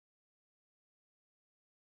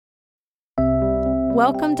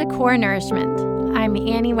Welcome to Core Nourishment. I'm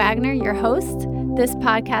Annie Wagner, your host. This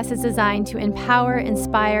podcast is designed to empower,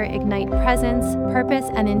 inspire, ignite presence, purpose,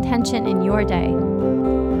 and intention in your day.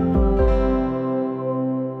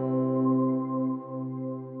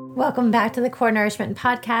 Welcome back to the Core Nourishment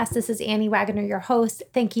podcast. This is Annie Wagner, your host.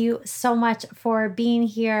 Thank you so much for being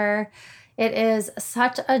here. It is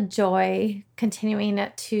such a joy continuing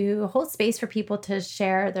to hold space for people to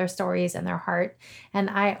share their stories and their heart. And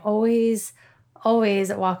I always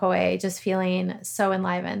walk away just feeling so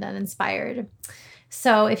enlivened and inspired.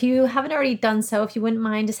 So if you haven't already done so, if you wouldn't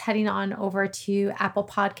mind just heading on over to Apple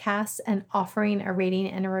Podcasts and offering a rating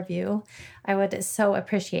and a review, I would so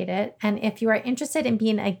appreciate it. And if you are interested in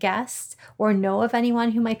being a guest or know of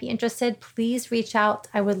anyone who might be interested, please reach out.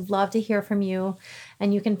 I would love to hear from you.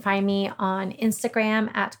 And you can find me on Instagram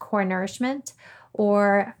at Core Nourishment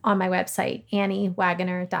or on my website,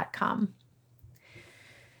 anniewagner.com.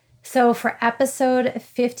 So for episode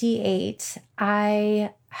 58,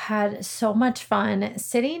 I had so much fun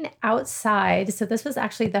sitting outside. So this was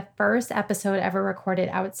actually the first episode ever recorded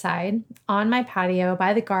outside on my patio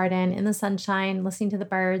by the garden in the sunshine, listening to the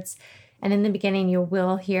birds. And in the beginning, you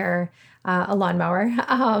will hear a lawnmower.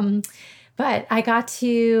 But I got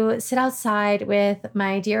to sit outside with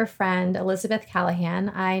my dear friend, Elizabeth Callahan.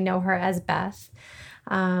 I know her as Beth.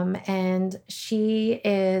 And she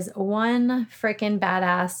is one freaking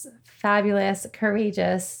badass, fabulous,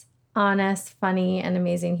 courageous, honest, funny, and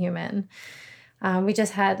amazing human. We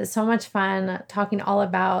just had so much fun talking all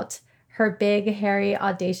about her big, hairy,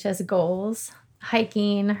 audacious goals,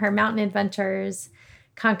 hiking, her mountain adventures,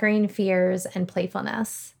 conquering fears, and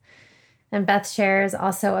playfulness. And Beth shares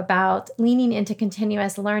also about leaning into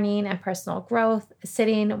continuous learning and personal growth,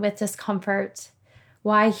 sitting with discomfort,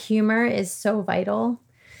 why humor is so vital,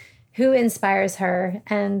 who inspires her,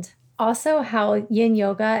 and also how yin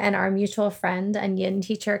yoga and our mutual friend and yin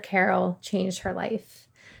teacher, Carol, changed her life.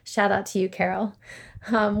 Shout out to you, Carol.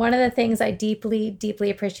 One of the things I deeply, deeply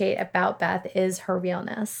appreciate about Beth is her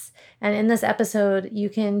realness. And in this episode, you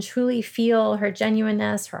can truly feel her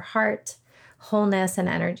genuineness, her heart, wholeness, and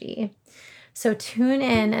energy. So tune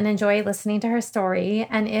in and enjoy listening to her story.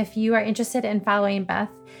 And if you are interested in following Beth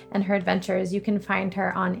and her adventures, you can find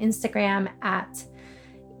her on Instagram at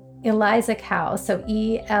Eliza Cal, so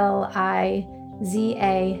ELIZACAL.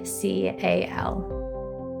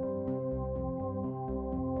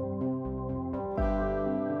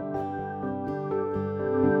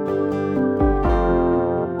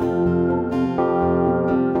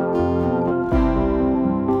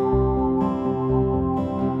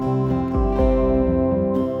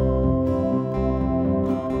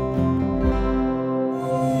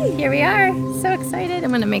 Here we are. So excited. I'm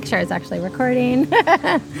going to make sure it's actually recording.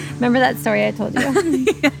 Remember that story I told you?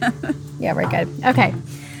 Yeah, we're good. Okay.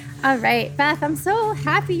 All right, Beth, I'm so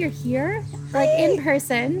happy you're here, like in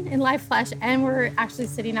person, in live flesh, and we're actually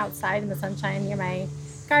sitting outside in the sunshine near my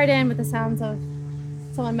garden with the sounds of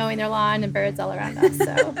someone mowing their lawn and birds all around us.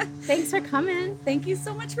 So thanks for coming. Thank you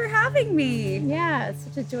so much for having me. Yeah, it's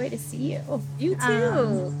such a joy to see you. You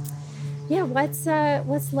too. Yeah, what's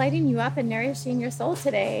lighting you up and nourishing your soul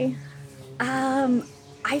today?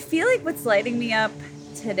 I feel like what's lighting me up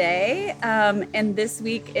today, and this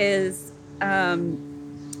week is, so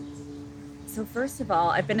first of all,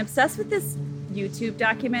 I've been obsessed with this YouTube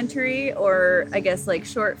documentary, or I guess like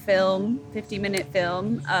short film, 50-minute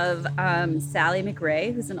film of Sally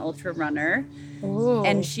McRae, who's an ultra runner. Ooh.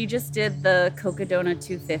 And she just did the Cocodona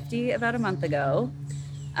 250 about a month ago.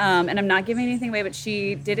 And I'm not giving anything away, but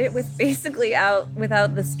she did it with basically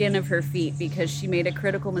without the skin of her feet, because she made a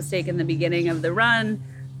critical mistake in the beginning of the run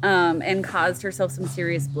and caused herself some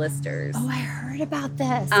serious blisters. Oh, I heard about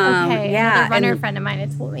this. Okay. Yeah. A runner friend of mine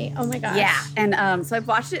had told me. Oh my gosh. Yeah. And so I've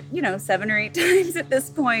watched it, 7 or 8 times at this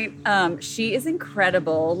point. She is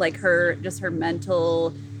incredible. Like her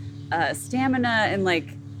mental stamina, and like,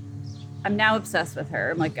 I'm now obsessed with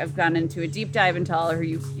her. I've gone into a deep dive into all her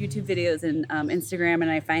YouTube videos and Instagram,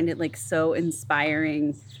 and I find it like so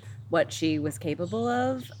inspiring what she was capable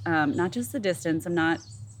of. Not just the distance. I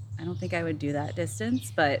don't think I would do that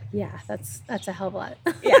distance, but yeah, that's a hell of a lot.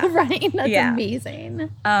 Yeah. Running. That's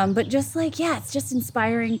amazing. But just like, yeah, it's just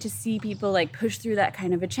inspiring to see people like push through that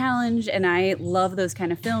kind of a challenge. And I love those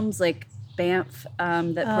kind of films, like Banff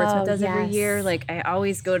that Portsmouth does every year. Like I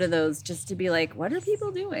always go to those just to be like, what are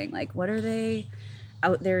people doing? Like, what are they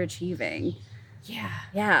out there achieving?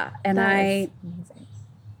 Yeah. And I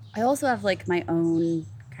also have like my own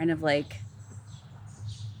kind of like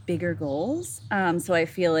bigger goals. So I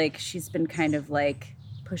feel like she's been kind of like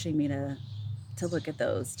pushing me to look at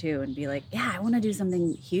those too and be like, yeah, I want to do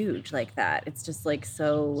something huge like that. It's just like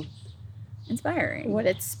so inspiring. What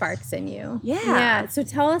it sparks in you. Yeah. So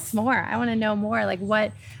tell us more. I want to know more. Like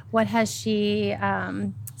what has she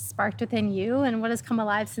sparked within you, and what has come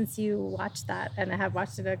alive since you watched that? And I have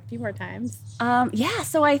watched it a few more times.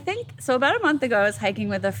 So I think, about a month ago, I was hiking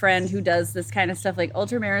with a friend who does this kind of stuff, like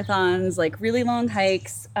ultra marathons, like really long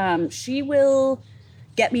hikes. She will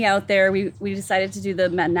get me out there. We decided to do the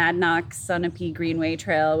Monadnock Sunapee Greenway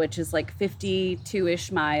Trail, which is like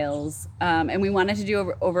 52-ish miles. And we wanted to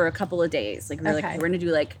do over a couple of days. Like we're going to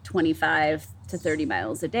do like 25 to 30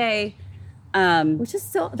 miles a day. Which is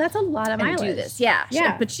still, that's a lot of mileage. Do this. Yeah.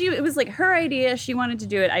 But it was like her idea. She wanted to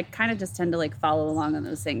do it. I kind of just tend to like follow along on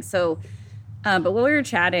those things. So, but while we were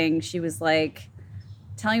chatting, she was like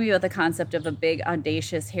telling me about the concept of a big,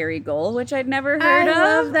 audacious, hairy goal, which I'd never heard of. I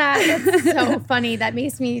love that. It's so funny. That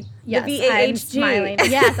makes me, yes, I'm smiling.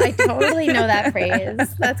 Yes, I totally know that phrase.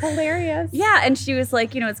 That's hilarious. Yeah. And she was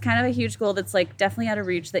like, it's kind of a huge goal that's like definitely out of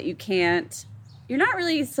reach that you're not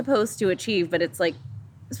really supposed to achieve, but it's like,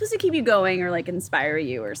 it's supposed to keep you going or like inspire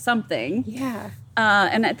you or something. Yeah.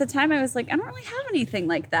 And at the time I was like, I don't really have anything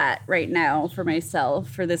like that right now for myself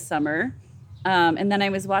for this summer. And then I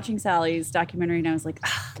was watching Sally's documentary and I was like,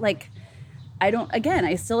 I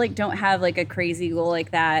still like don't have like a crazy goal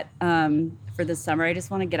like that for this summer. I just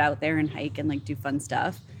want to get out there and hike and like do fun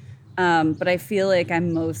stuff. But I feel like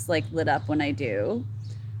I'm most like lit up when I do.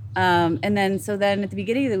 And then at the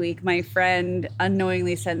beginning of the week, my friend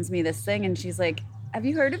unknowingly sends me this thing and she's like, have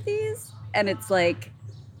you heard of these? And it's like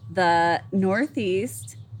the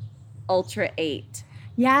Northeast Ultra 8.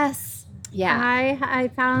 Yes. Yeah.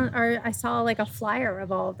 I saw like a flyer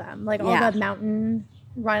of all of them, like all the mountain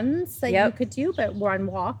runs that you could do, but run,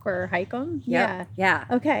 walk, or hike them. Yep. Yeah.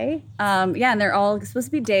 Okay. And they're all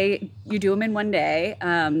supposed to be you do them in one day.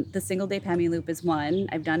 The single day Pemi Loop is one.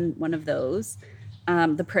 I've done one of those.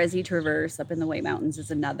 The Prezi Traverse up in the White Mountains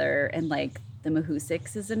is another. And like the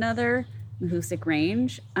Mahoosics is another. Mahoosic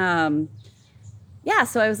Range. So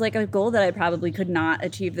I was like, a goal that I probably could not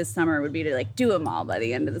achieve this summer would be to like do them all by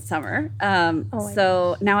the end of the summer.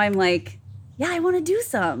 So now I'm like, I want to do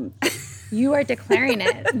some. You are declaring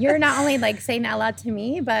it. You're not only like saying out loud to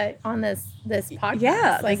me, but on this podcast.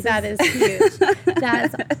 Yeah, that is huge.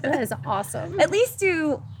 That is awesome. At least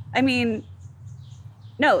the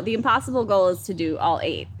impossible goal is to do all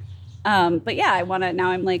 8. But yeah, I want to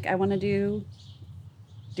do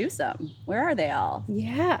some. Where are they all?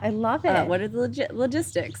 Yeah, I love it. What are the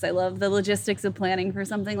logistics? I love the logistics of planning for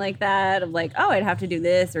something like that. Of like, I'd have to do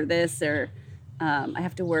this, or I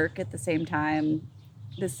have to work at the same time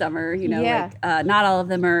this summer. Not all of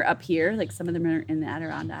them are up here. Like some of them are in the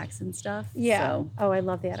Adirondacks and stuff. Yeah. So. I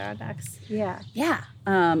love the Adirondacks. Yeah. Yeah.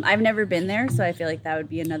 I've never been there, so I feel like that would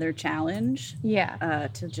be another challenge. Yeah.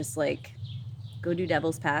 To just like go do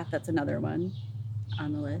Devil's Path. That's another one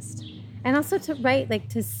on the list. And also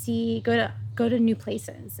to see, go to new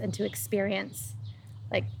places and to experience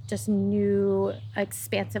like just new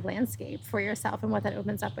expansive landscape for yourself and what that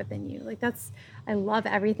opens up within you. Like I love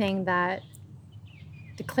everything that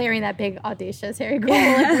declaring that big audacious hairy goal,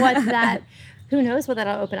 like who knows what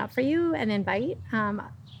that'll open up for you and invite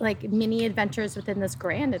like mini adventures within this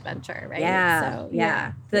grand adventure,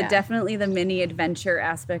 right? So, definitely the mini adventure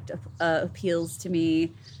aspect appeals to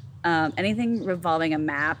me. Anything revolving a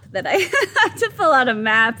map that I have to fill out a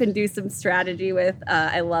map and do some strategy with.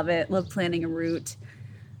 I love it. Love planning a route.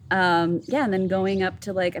 And then going up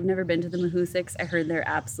to I've never been to the Mahoosics. I heard they're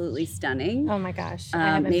absolutely stunning. Oh my gosh.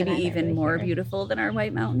 Maybe even more beautiful than our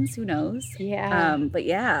White Mountains. Who knows? Yeah. But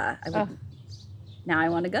yeah, now I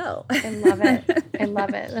want to go. I love it. I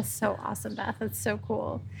love it. That's so awesome, Beth. That's so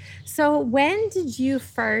cool. So when did you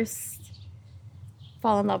first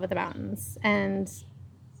fall in love with the mountains? And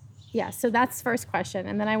so that's first question.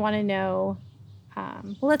 And then I want to know,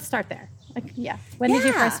 let's start there. When did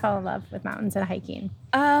you first fall in love with mountains and hiking?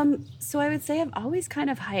 So I would say I've always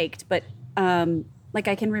kind of hiked, but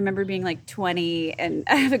I can remember being 20, and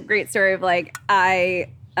I have a great story of we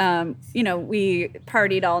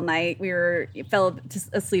partied all night. We fell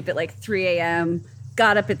asleep at 3 a.m.,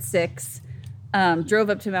 got up at 6, drove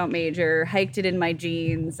up to Mount Major, hiked it in my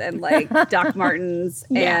jeans and Doc Martens,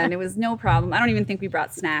 and it was no problem. I don't even think we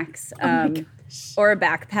brought snacks or a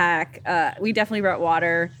backpack. We definitely brought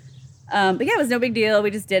water. But yeah, it was no big deal.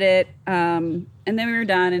 We just did it. And then we were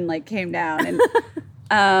done and like came down. And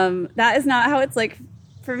that is not how it's like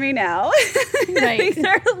for me now. Right. Things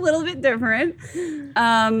are a little bit different.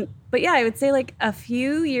 But yeah, I would say like a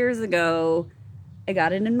few years ago, I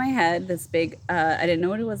got it in my head, this big, I didn't know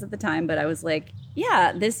what it was at the time, but I was like,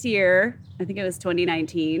 yeah, this year, I think it was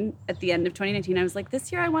 2019, at the end of 2019, I was like,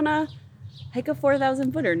 this year I want to hike a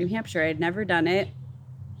 4,000 footer in New Hampshire. I had never done it.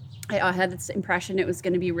 I had this impression it was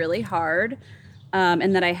going to be really hard,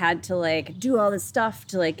 and that I had to like do all this stuff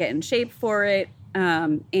to like get in shape for it.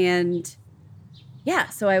 And yeah,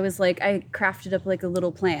 so I was like, I crafted up like a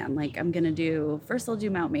little plan. Like I'm going to first I'll do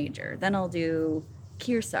Mount Major, then I'll do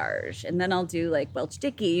Kearsarge, and then I'll do like Welch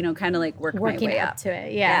Dickey, you know, kind of like working my way up to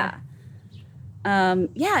it. Yeah.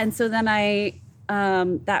 Yeah. And so then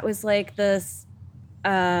that was like this,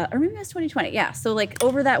 or maybe it was 2020. Yeah. So like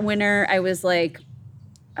over that winter, I was like,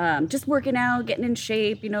 just working out, getting in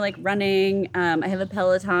shape, you know, like running. I have a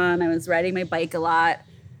Peloton. I was riding my bike a lot.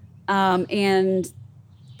 And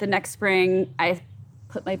the next spring I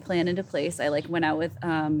put my plan into place. I like went out with,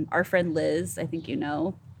 our friend Liz, I think, you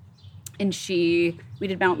know, and we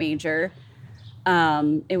did Mount Major.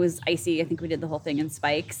 It was icy. I think we did the whole thing in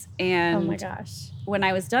spikes. And oh my gosh, when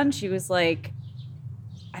I was done, she was like,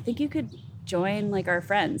 I think you could join like our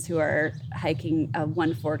friends who are hiking a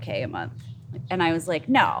 4K a month. And I was like,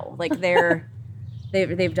 no, like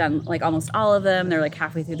they've done like almost all of them. They're like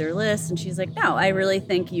halfway through their list. And she's like, no, I really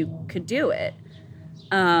think you could do it.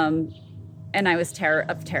 And I was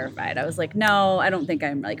terrified. I was like, no, I don't think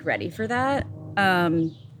I'm like ready for that.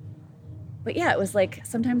 But yeah, it was like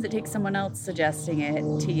sometimes it takes someone else suggesting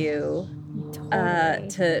it to you,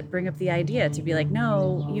 to bring up the idea, to be like,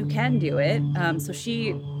 no, you can do it. So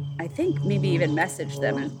she, I think, maybe even messaged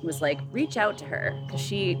them and was like, reach out to her because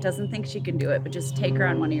she doesn't think she can do it, but just take her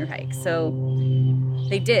on one of your hikes. So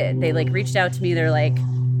they did. They like reached out to me. They're like,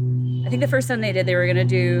 I think the first time they did, they were going to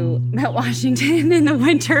do Mount Washington in the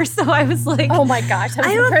winter. So I was like, oh my gosh,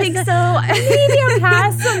 I don't think so. Maybe I'll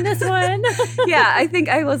pass on this one. Yeah, I think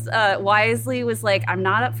I was wisely was like, I'm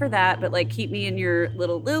not up for that, but like keep me in your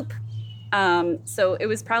little loop. So it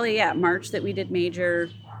was probably, March that we did Major.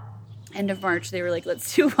 End of March, they were like,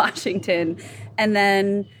 let's do Washington. And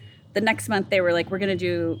then the next month they were like, we're going to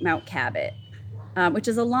do Mount Cabot, which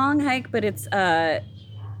is a long hike, but it's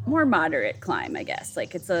more moderate climb, I guess.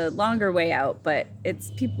 Like it's a longer way out, but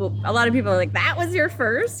a lot of people are like, that was your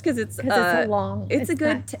first? Because it's a long, it's a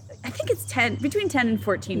good, I think it's between 10 and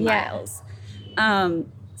 14 miles.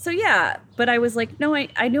 So yeah, but I was like, no,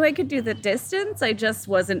 I knew I could do the distance. I just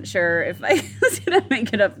wasn't sure if I was going to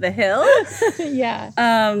make it up the hill. Yeah.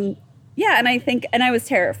 Yeah, and I was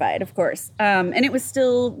terrified, of course. And it was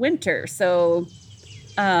still winter, so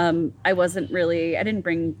I didn't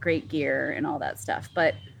bring great gear and all that stuff,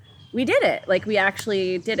 but we did it. Like, we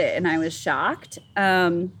actually did it, and I was shocked.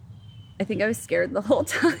 I think I was scared the whole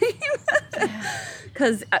time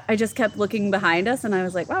because I just kept looking behind us, and I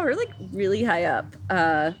was like, wow, we're, like, really high up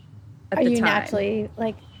at the time. Are you naturally,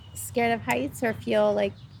 like, scared of heights or feel,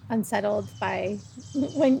 like, unsettled by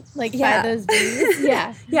by those views?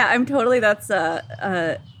 Yeah. Yeah, I'm totally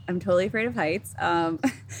afraid of heights.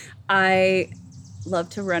 I love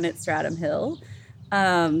to run at Stratham Hill.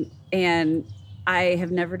 And I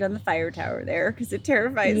have never done the fire tower there because it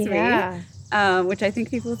terrifies me. Which I think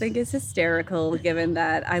people think is hysterical given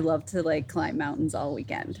that I love to like climb mountains all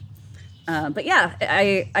weekend. But yeah,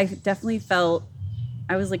 I definitely felt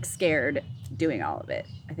I was like scared doing all of it,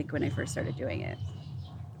 I think, when I first started doing it.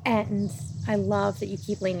 And I love that you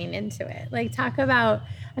keep leaning into it. Like, talk about,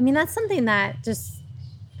 I mean, that's something that just,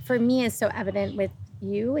 for me, is so evident with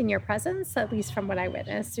you and your presence, at least from what I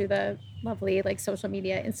witnessed through the lovely, like, social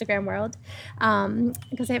media, Instagram world,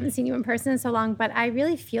 because I haven't seen you in person in so long. But I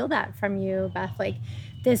really feel that from you, Beth, like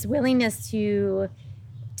this willingness to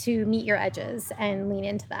meet your edges and lean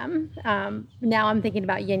into them. Now I'm thinking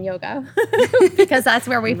about yin yoga because that's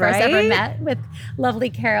where we first ever met, with lovely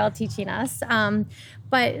Carol teaching us.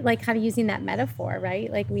 But like kind of using that metaphor,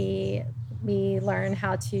 right? Like we learn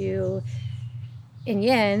how to, in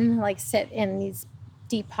yin, like sit in these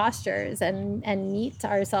deep postures and meet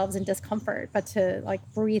ourselves in discomfort, but to like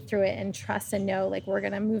breathe through it and trust and know like we're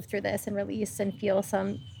going to move through this and release and feel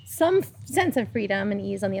some sense of freedom and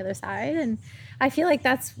ease on the other side. And I feel like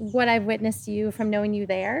that's what I've witnessed you from knowing you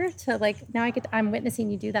there to like now I'm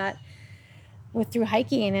witnessing you do that through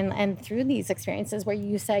hiking and through these experiences where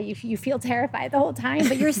you say you feel terrified the whole time,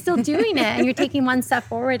 but you're still doing it and you're taking one step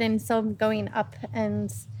forward and still going up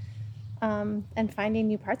and finding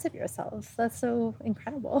new parts of yourself. That's so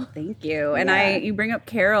incredible. Thank you. And you bring up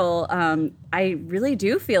Carol. I really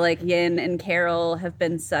do feel like Yin and Carol have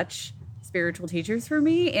been such spiritual teachers for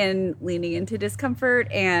me in leaning into discomfort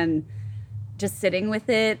and just sitting with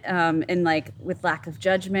it, and like with lack of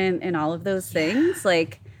judgment and all of those things.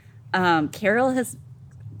 Like, Carol has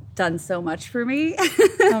done so much for me.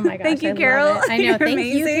 Oh my gosh. Thank you, Carol. I know. Thank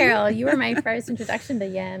you, Carol. You were my first introduction to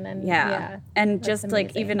yin. And and just amazing.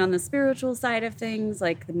 Like even on the spiritual side of things,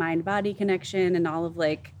 like the mind-body connection and all of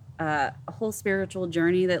like a whole spiritual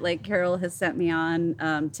journey that like Carol has sent me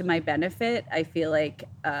on to my benefit, I feel like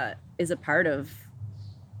is a part of,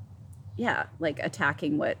 like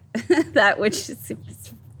attacking what that which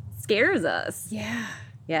scares us. Yeah.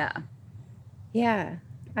 Yeah. Yeah.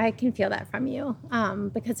 I can feel that from you.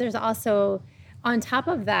 Because there's also, on top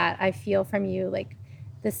of that, I feel from you like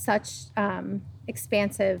this such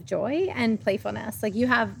expansive joy and playfulness. Like you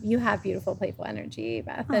have beautiful playful energy,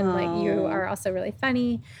 Beth, and like you are also really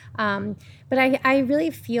funny. But I really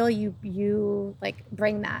feel you like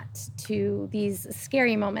bring that to these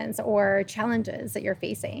scary moments or challenges that you're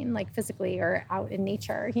facing, like physically or out in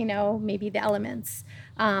nature, maybe the elements.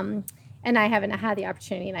 And I haven't had the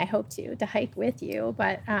opportunity, and I hope to hike with you.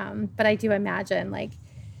 But I do imagine like,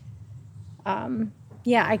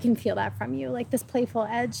 I can feel that from you, like this playful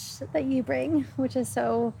edge that you bring, which is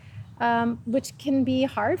so, which can be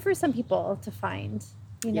hard for some people to find,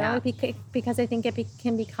 because I think it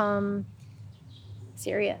can become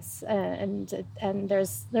serious, and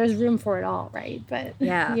there's room for it all, right? But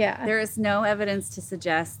yeah, there is no evidence to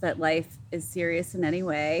suggest that life is serious in any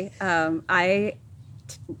way. I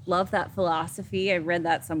love that philosophy. I read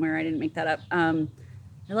that somewhere. I didn't make that up. I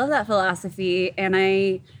love that philosophy, and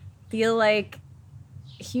I feel like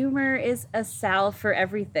humor is a salve for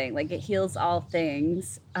everything. Like it heals all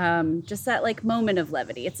things. Just that like moment of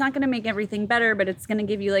levity. It's not going to make everything better, but it's going to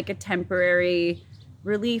give you like a temporary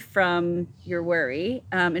relief from your worry.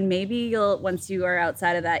 And maybe once you are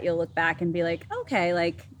outside of that, you'll look back and be like, okay,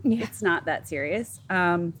 like it's not that serious.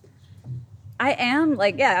 I am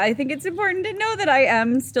like, I think it's important to know that I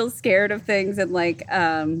am still scared of things. And like,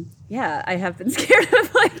 I have been scared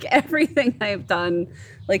of like everything I've done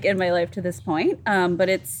like in my life to this point. But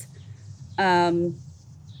it's, I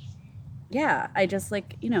just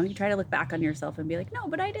like, you try to look back on yourself and be like, no,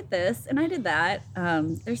 but I did this and I did that.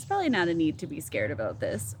 There's probably not a need to be scared about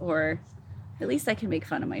this, or at least I can make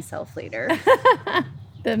fun of myself later.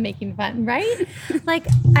 The making fun, right? Like,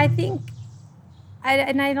 I think,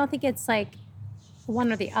 I don't think it's like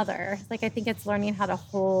one or the other. Like, I think it's learning how to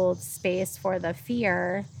hold space for the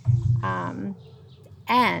fear,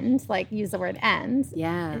 and like use the word and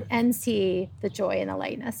see the joy and the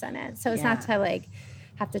lightness in it. So it's not to like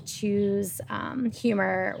have to choose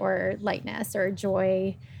humor or lightness or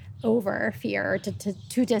joy over fear, or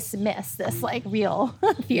to dismiss this like real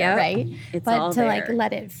fear, right? It's but all to there. like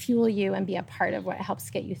let it fuel you and be a part of what helps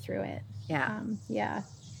get you through it. And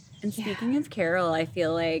speaking of Carol, I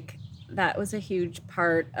feel like that was a huge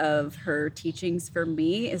part of her teachings for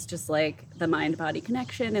me, is just like the mind-body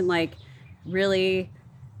connection, and like really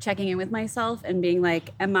checking in with myself and being like,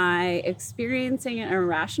 am I experiencing an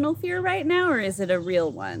irrational fear right now, or is it a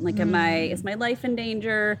real one? Like, is my life in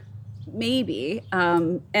danger? Maybe.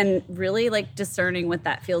 And really like discerning what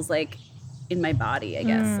that feels like in my body, I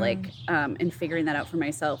guess, and figuring that out for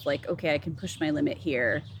myself. Like, okay, I can push my limit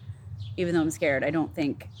here, even though I'm scared. I don't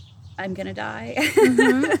think I'm going to die.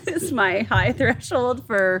 It's my high threshold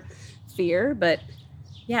for fear, but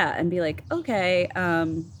and be like, okay,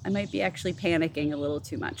 I might be actually panicking a little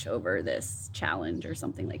too much over this challenge or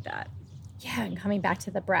something like that. Yeah, and coming back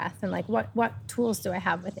to the breath and like what tools do I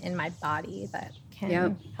have within my body that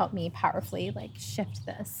can help me powerfully like shift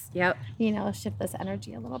this. Shift this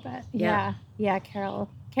energy a little bit. Yeah, Carol,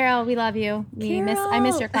 we love you. I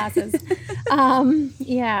miss your classes.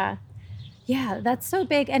 Yeah, that's so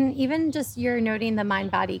big. And even just you're noting the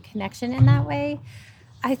mind-body connection in that way.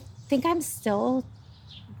 I think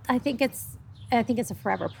it's a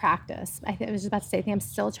forever practice. I was just about to say, I think I'm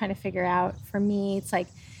still trying to figure out, for me, it's like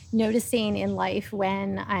noticing in life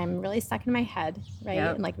when I'm really stuck in my head, right?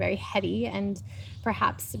 And like very heady and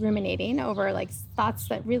perhaps ruminating over like thoughts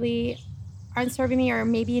that really aren't serving me or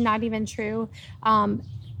maybe not even true.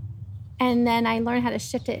 And then I learn how to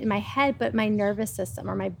shift it in my head, but my nervous system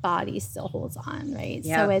or my body still holds on, right?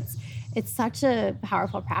 So it's such a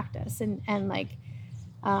powerful practice. And like,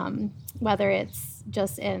 whether it's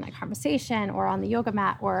just in a conversation or on the yoga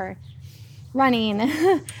mat or running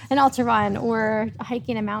an ultra run or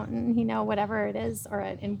hiking a mountain, whatever it is, or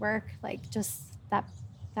in work, like just that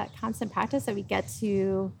constant practice that we get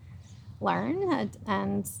to learn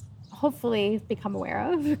and hopefully become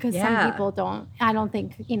aware of, because some people I don't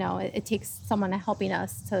think, it takes someone helping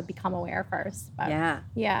us to become aware first. But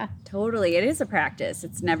totally. It is a practice.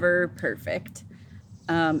 It's never perfect.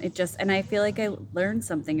 And I feel like I learn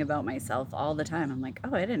something about myself all the time. I'm like,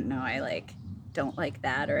 oh, I didn't know I like don't like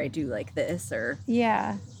that, or I do like this, or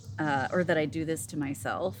or that I do this to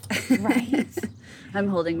myself. Right. I'm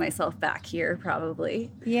holding myself back here,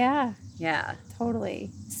 probably. Yeah. Yeah.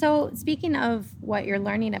 Totally. So speaking of what you're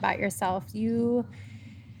learning about yourself, you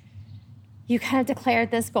you kind of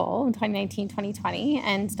declared this goal in 2019, 2020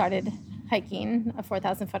 and started hiking a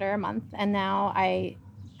 4,000 footer a month. And now I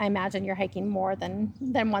imagine you're hiking more than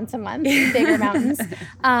once a month, bigger mountains,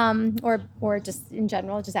 or just in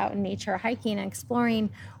general, just out in nature, hiking and exploring.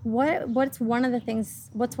 What's one of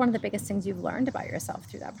the biggest things you've learned about yourself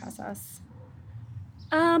through that process?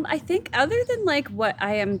 I think other than like what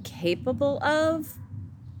I am capable of,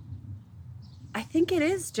 I think it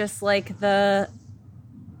is just like I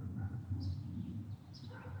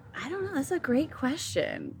don't know, that's a great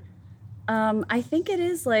question. I think it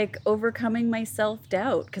is like overcoming my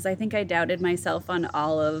self-doubt, because I think I doubted myself on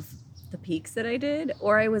all of the peaks that I did,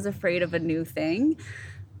 or I was afraid of a new thing.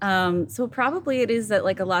 So probably it is that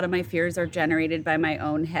like a lot of my fears are generated by my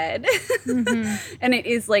own head. Mm-hmm. And it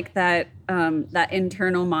is like that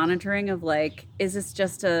internal monitoring of like, is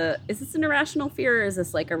this an irrational fear, or is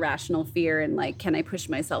this like a rational fear? And like, can I push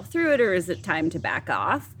myself through it, or is it time to back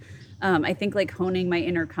off? I think like honing my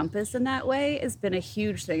inner compass in that way has been a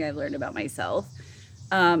huge thing I've learned about myself.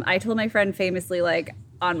 I told my friend famously, like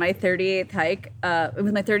on my 38th hike, it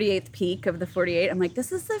was my 38th peak of the 48. I'm like,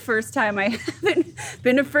 this is the first time I haven't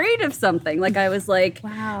been afraid of something. Like I was like,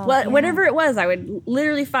 wow, whatever it was, I would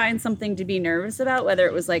literally find something to be nervous about, whether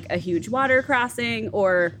it was like a huge water crossing,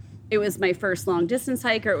 or it was my first long distance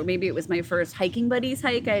hike, or maybe it was my first hiking buddies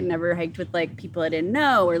hike. I had never hiked with like people I didn't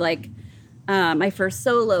know, or like my first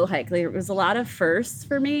solo hike. Like, it was a lot of firsts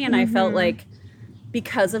for me, and I felt like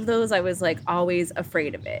because of those, I was like always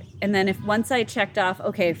afraid of it. And then once I checked off,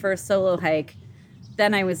 okay, first solo hike,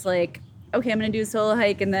 then I was like, okay, I'm gonna do a solo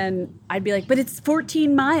hike, and then I'd be like, but it's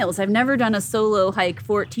 14 miles. I've never done a solo hike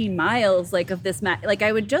 14 miles like of this like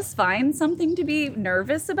I would just find something to be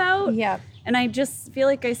nervous about. Yeah. And I just feel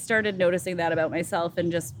like I started noticing that about myself,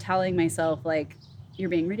 and just telling myself like, you're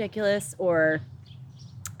being ridiculous, or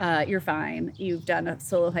you're fine. You've done a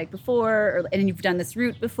solo hike before, and you've done this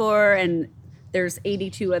route before, and there's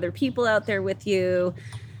 82 other people out there with you.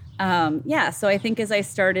 So I think as I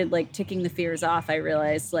started like ticking the fears off, I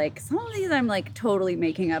realized like some of these I'm like totally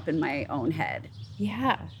making up in my own head.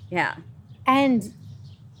 Yeah. Yeah. And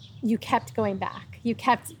you kept going back.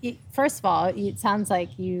 First of all, it sounds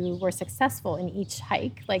like you were successful in each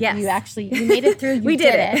hike. Like yes. you made it through. We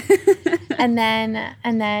did it. and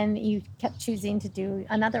then you kept choosing to do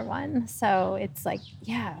another one. So it's like,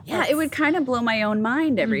 yeah. It would kind of blow my own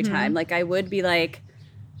mind every time. Like I would be like,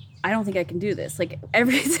 I don't think I can do this. Like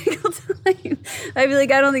every single time I'd be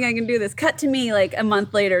like, I don't think I can do this. Cut to me like a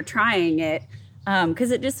month later trying it. Because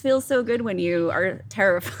it just feels so good when you are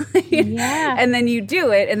terrified. Yeah. And then you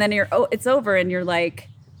do it, and then it's over, and you're like,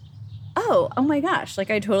 oh my gosh. Like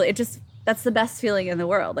that's the best feeling in the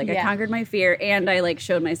world. Like I conquered my fear, and I like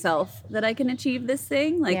showed myself that I can achieve this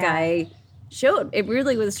thing. Like it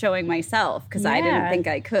really was showing myself, because I didn't think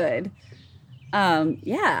I could.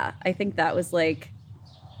 I think that was like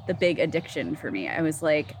the big addiction for me. I was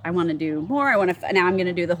like, I want to do more. Now I'm going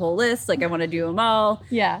to do the whole list. Like I want to do them all.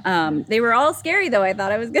 Yeah. They were all scary though. I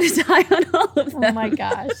thought I was going to die on all of them. Oh my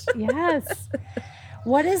gosh. Yes.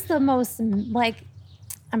 What is the most, like,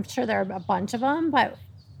 I'm sure there are a bunch of them, but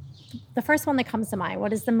the first one that comes to mind,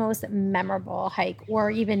 what is the most memorable hike or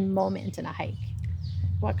even moment in a hike?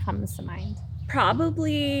 What comes to mind?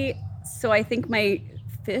 Probably. So I think my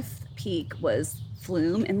 5th peak was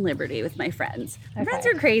Flume and Liberty with my friends. My friends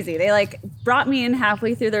are crazy. They like brought me in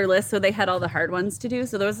halfway through their list, so they had all the hard ones to do.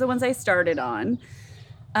 So those are the ones I started on.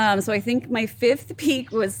 So I think my 5th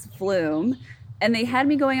peak was Flume, and they had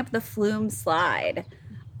me going up the Flume slide.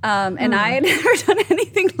 And I had never done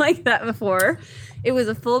anything like that before. It was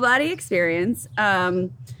a full body experience.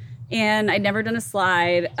 And I'd never done a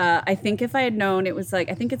slide. I think if I had known, it was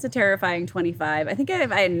like, I think it's a terrifying 25. I think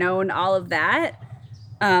if I had known all of that,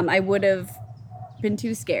 I would have been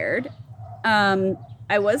too scared.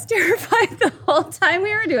 I was terrified the whole time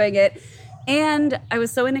we were doing it, and I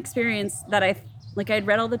was so inexperienced that I'd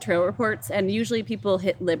read all the trail reports, and usually people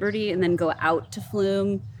hit Liberty and then go out to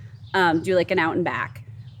Flume, do like an out and back,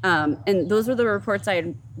 and those were the reports I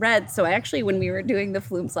had read. So I actually, when we were doing the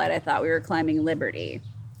Flume slide, I thought we were climbing Liberty.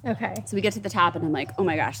 Okay. So we get to the top, and I'm like, oh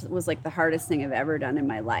my gosh, it was like the hardest thing I've ever done in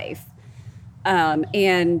my life.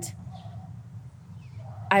 And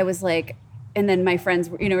I was like, and then my friends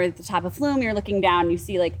were, we're at the top of Flume, you're looking down, you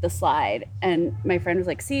see like the slide. And my friend was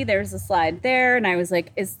like, see, there's the slide there. And I was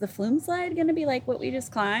like, is the Flume slide going to be like what we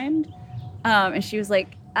just climbed? And she was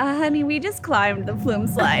like, honey, we just climbed the flume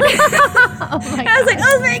slide. And I was like,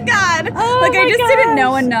 oh, thank God. Like, I just didn't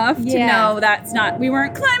know enough to know that's not, we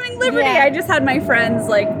weren't climbing Liberty. I just had my friends,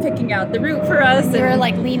 like, picking out the route for us. You were,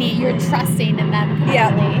 like, leaning, you were trusting in them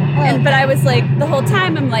completely. But I was like, the whole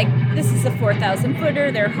time, I'm like, this is a 4,000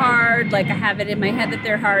 footer. They're hard. Like, I have it in my head that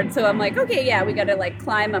they're hard. So I'm like, okay, yeah, we got to, like,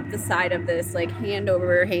 climb up the side of this, like, hand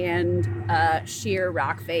over hand, sheer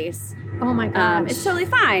rock face. Oh, my gosh. It's totally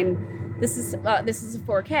fine. This is a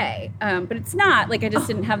 4K, but it's not. Like, I just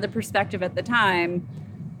didn't have the perspective at the time.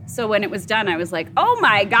 So when it was done, I was like, oh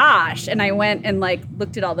my gosh. And I went and, like,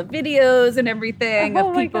 looked at all the videos and everything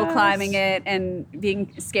of people climbing it and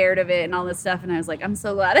being scared of it and all this stuff. And I was like, I'm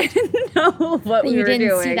so glad I didn't know what we were doing. You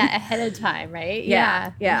didn't see that ahead of time, right?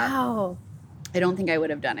 Yeah. Wow. I don't think I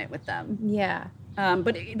would have done it with them. Yeah.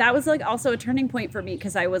 But that was, like, also a turning point for me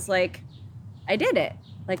because I was like, I did it.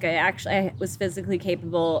 Like, I was physically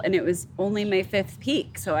capable, and it was only my 5th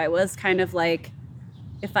peak. So I was kind of like,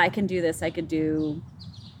 if I can do this, I could do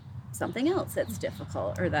something else that's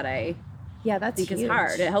difficult or that I think huge. Is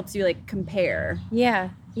hard. It helps you, like, compare. Yeah.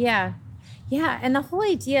 And the whole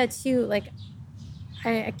idea, too, like,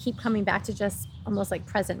 I keep coming back to just almost like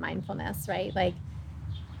present mindfulness, right? Like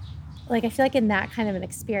I feel like in that kind of an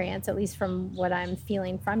experience, at least from what I'm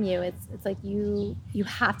feeling from you, it's like you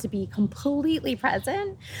have to be completely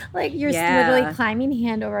present. Like you're literally climbing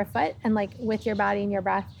hand over foot and like with your body and your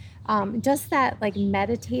breath. Just that like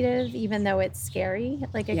meditative, even though it's scary,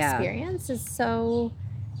 like experience is so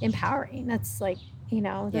empowering. That's like,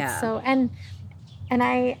 so, and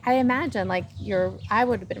I imagine like I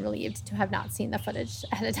would have been relieved to have not seen the footage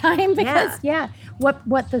ahead of time because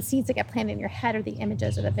what the seeds that get planted in your head are the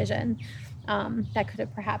images or the vision that could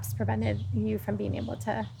have perhaps prevented you from being able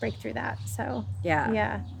to break through that. So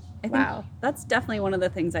I think that's definitely one of the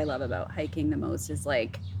things I love about hiking the most is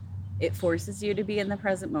like it forces you to be in the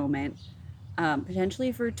present moment.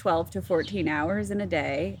 Potentially for 12 to 14 hours in a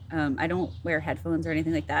day. I don't wear headphones or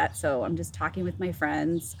anything like that, so I'm just talking with my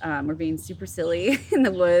friends. We're being super silly in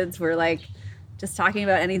the woods. We're like just talking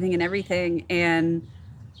about anything and everything, and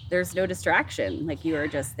there's no distraction. Like you are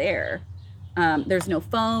just there. There's no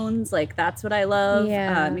phones. Like that's what I love.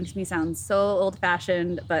 It makes me sound so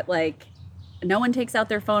old-fashioned, but like no one takes out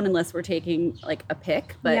their phone unless we're taking like a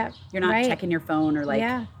pic, but you're not checking your phone or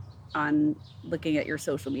like on looking at your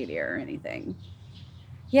social media or anything.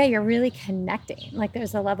 Yeah, you're really connecting. Like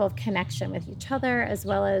there's a level of connection with each other, as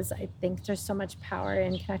well as I think there's so much power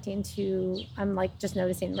in connecting to, I'm like just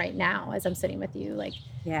noticing right now as I'm sitting with you, like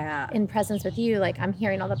in presence with you, like I'm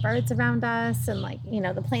hearing all the birds around us and like,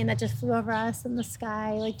 the plane that just flew over us in the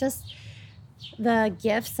sky, like just the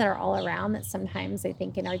gifts that are all around that sometimes I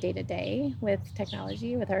think in our day to day with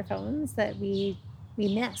technology, with our phones that we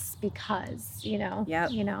miss because,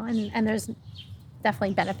 and there's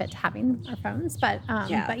definitely benefit to having our phones, but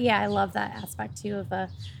I love that aspect too of the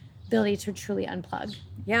ability to truly unplug.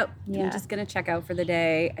 I'm just going to check out for the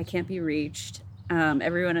day. I can't be reached.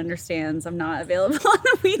 Everyone understands I'm not available on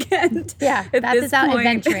the weekend. Beth is out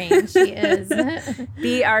adventuring. She is.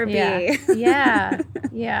 BRB.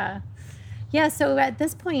 Yeah. So at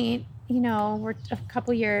this point, we're a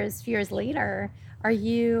few years later,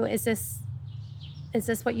 is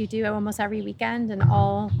this what you do almost every weekend and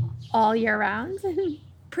all year round?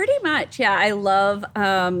 Pretty much, yeah. I love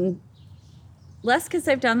less because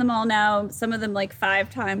I've done them all now. Some of them like 5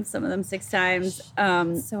 times, some of them 6 times.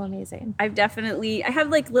 So amazing. I have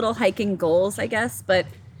like little hiking goals, I guess, but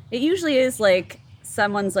it usually is like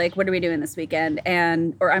someone's like, what are we doing this weekend?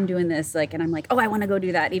 Or I'm doing this, like, and I'm like, oh, I want to go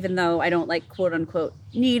do that, even though I don't like quote unquote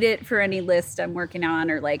need it for any list I'm working on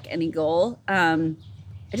or like any goal. I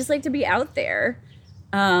just like to be out there.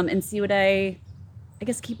 And see what I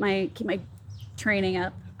guess keep my training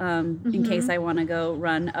up in case I want to go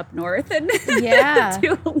run up north and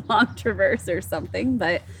do a long traverse or something.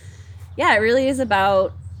 But yeah, it really is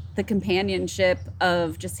about the companionship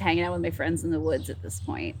of just hanging out with my friends in the woods at this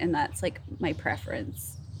point, and that's like my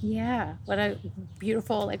preference. Yeah, what a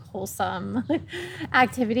beautiful, like wholesome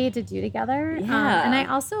activity to do together. Yeah, and I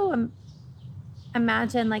also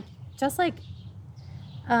imagine like just like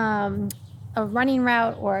a running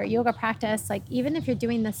route or yoga practice, like even if you're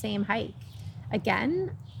doing the same hike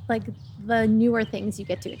again, like the newer things you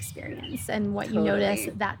get to experience and what you notice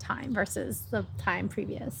that time versus the time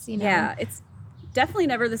previous, Yeah, it's definitely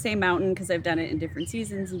never the same mountain because I've done it in different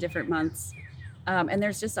seasons and different months. And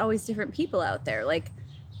there's just always different people out there. Like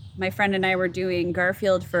my friend and I were doing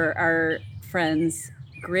Garfield for our friend's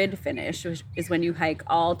grid finish, which is when you hike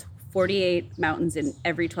all 48 mountains in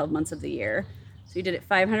every 12 months of the year. So he did it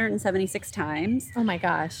 576 times. Oh my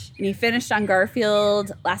gosh. And he finished on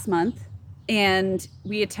Garfield last month. and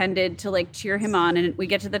we attended to like cheer him on, and we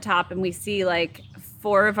get to the top and we see like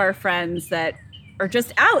 4 of our friends that are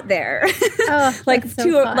just out there. Oh, like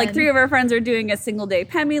so fun. like 3 of our friends are doing a single day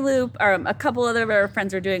Pemi loop, a couple other of our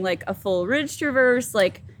friends are doing like a full ridge traverse,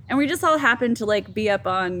 like, and we just all happened to like be up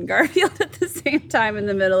on Garfield at the same time in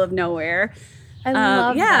the middle of nowhere. I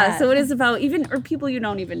love that. So it is about or people you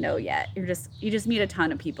don't even know yet. You just meet a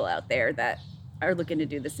ton of people out there that are looking to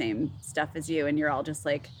do the same stuff as you, and you're all just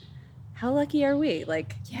like, how lucky are we?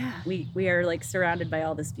 Like, yeah, we are like surrounded by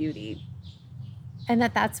all this beauty. And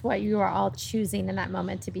that's what you are all choosing in that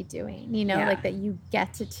moment to be doing, you know, like that you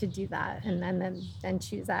get to do that and then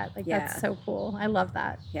choose that. Like, that's so cool. I love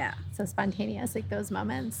that. Yeah. So spontaneous, like those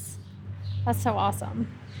moments. That's so awesome.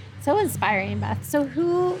 So inspiring, Beth. So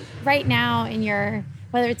who right now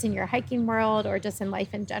whether it's in your hiking world or just in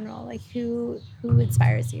life in general, like who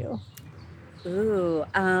inspires you? Ooh,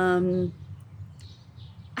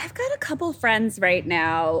 I've got a couple friends right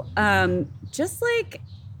now. Just like,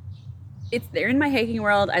 they're in my hiking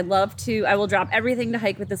world. I will drop everything to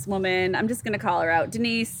hike with this woman. I'm just going to call her out.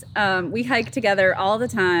 Denise, we hike together all the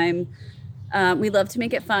time. We love to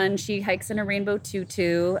make it fun. She hikes in a rainbow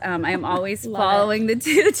tutu. I am always following the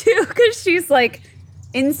tutu because she's like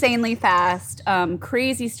insanely fast,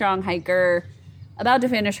 crazy strong hiker, about to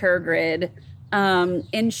finish her grid.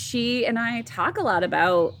 And she and I talk a lot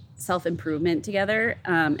about self-improvement together.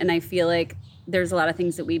 And I feel like there's a lot of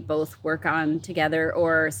things that we both work on together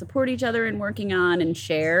or support each other in working on and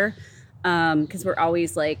share, because we're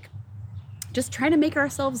always like just trying to make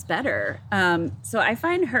ourselves better. So I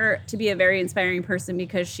find her to be a very inspiring person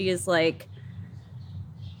because she is like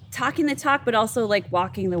talking the talk, but also like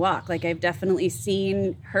walking the walk. Like, I've definitely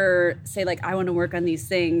seen her say like, I want to work on these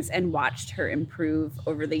things, and watched her improve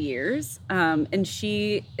over the years. And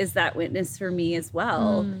she is that witness for me as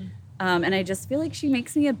well. And I just feel like she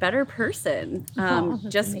makes me a better person,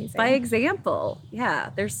 just amazing. By example. Yeah,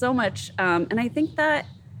 there's so much. And I think that,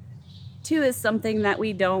 too, is something that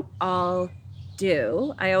we don't all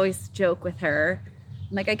do. I always joke with her,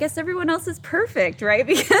 I'm like, I guess everyone else is perfect, right?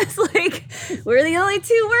 Because, like, we're the only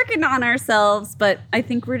 2 working on ourselves. But I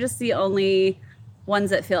think we're just the only ones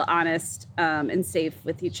that feel honest and safe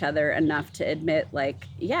with each other enough to admit, like,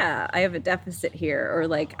 yeah, I have a deficit here, or,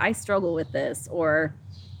 like, I struggle with this, or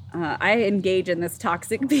I engage in this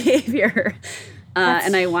toxic behavior,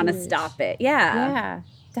 and I want to stop it. Yeah.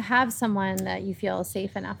 To have someone that you feel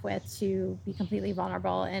safe enough with to be completely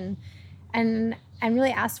vulnerable and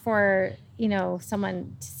really ask for, you know,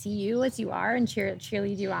 someone to see you as you are and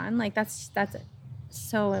cheerlead you on. Like, that's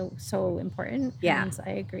so important. Yeah. And I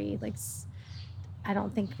agree. Like, I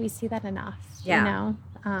don't think we see that enough, you know?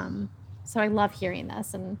 So I love hearing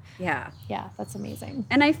this, and yeah, that's amazing.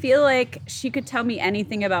 And I feel like she could tell me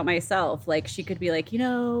anything about myself. Like, she could be like, you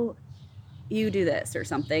know, you do this or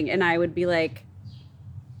something, and I would be like,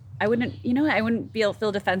 I wouldn't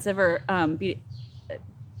feel defensive or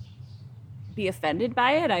be offended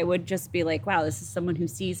by it. I would just be like, wow, this is someone who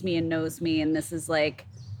sees me and knows me, and this is like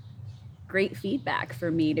great feedback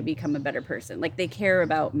for me to become a better person. Like, they care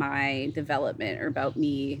about my development or about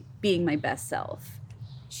me being my best self.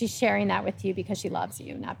 She's sharing that with you because she loves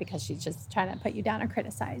you, not because she's just trying to put you down or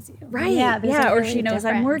criticize you. Right. Yeah. Or she knows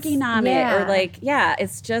I'm working on it. Or like,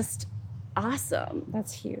 it's just awesome.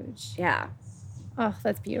 That's huge. Yeah. Oh,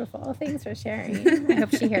 that's beautiful. Thanks for sharing. I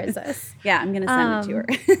hope she hears this. Yeah, I'm going to send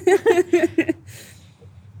it to her.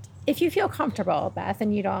 If you feel comfortable, Beth,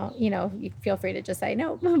 and you don't, you feel free to just say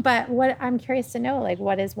no. But what I'm curious to know, like,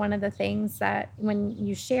 what is one of the things that when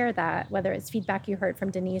you share that, whether it's feedback you heard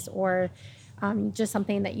from Denise or just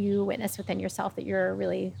something that you witnessed within yourself that you're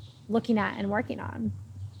really looking at and working on?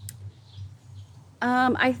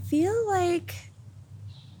 I feel like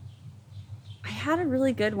I had a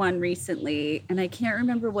really good one recently, and I can't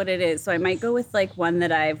remember what it is. So I might go with like one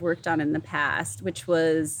that I've worked on in the past, which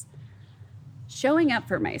was showing up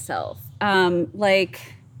for myself. And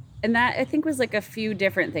that I think was like a few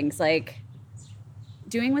different things, like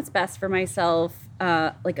doing what's best for myself,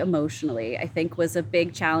 like emotionally, I think was a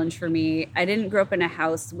big challenge for me. I didn't grow up in a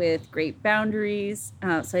house with great boundaries,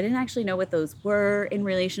 so I didn't actually know what those were in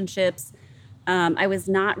relationships. I was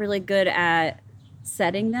not really good at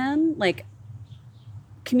setting them, like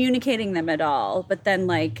communicating them at all, but then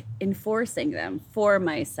like enforcing them for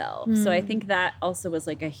myself. So I think that also was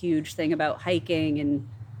like a huge thing about hiking and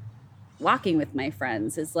walking with my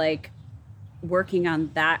friends, is like working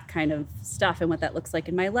on that kind of stuff and what that looks like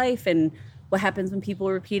in my life and what happens when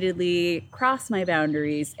people repeatedly cross my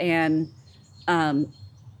boundaries, and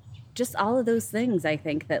just all of those things I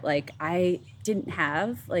think that like I didn't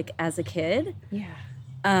have like as a kid. Yeah.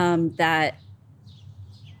 That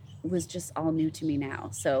was just all new to me now.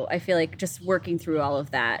 So I feel like just working through all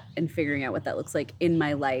of that and figuring out what that looks like in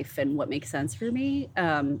my life and what makes sense for me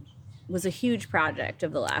was a huge project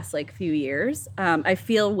of the last like few years. I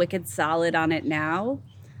feel wicked solid on it now.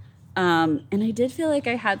 And I did feel like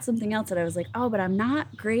I had something else that I was like, oh, but I'm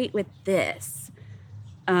not great with this.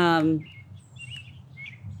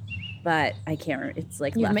 But I can't remember. It's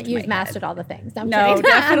like you've mastered all the things. No, no,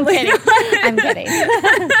 definitely. I'm kidding.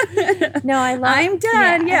 No, I love. I'm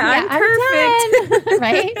done. Yeah, I'm perfect. Done,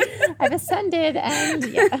 right? I've ascended, and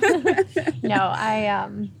no,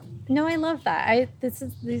 I love that.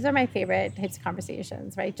 These are my favorite types of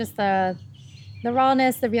conversations, right? Just the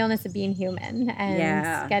rawness, the realness of being human,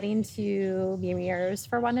 and getting to be mirrors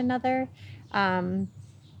for one another.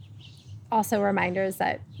 Also reminders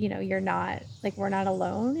that, you're not, like, we're not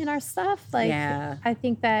alone in our stuff. Like, I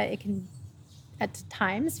think that it can, at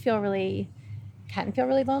times, feel really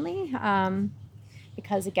lonely.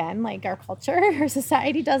 Because, again, like, our culture, our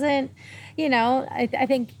society doesn't, I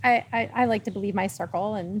think I like to believe my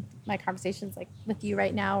circle and my conversations, like, with you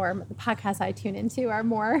right now, or the podcasts I tune into are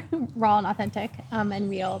more raw and authentic and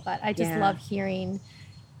real. But I just love hearing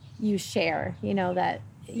you share, that,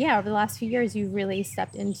 over the last few years, you really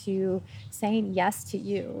stepped into saying yes to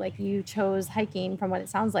you. Like, you chose hiking, from what it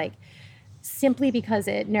sounds like, simply because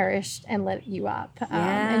it nourished and lit you up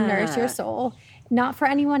and nourished your soul, not for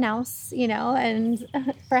anyone else, and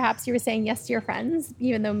perhaps you were saying yes to your friends,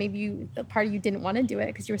 even though maybe part of you didn't want to do it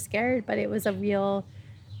because you were scared, but it was a real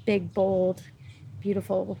big, bold,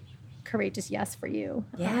 beautiful, courageous yes for you.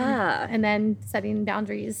 Yeah. And then setting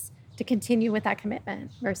boundaries to continue with that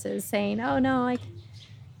commitment versus saying, oh, no,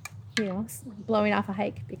 blowing off a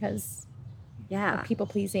hike because of people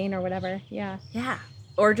pleasing or whatever. Yeah.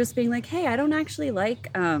 Or just being like, hey, I don't actually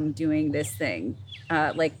like doing this thing,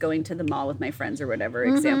 like going to the mall with my friends or whatever.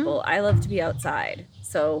 Example, I love to be outside,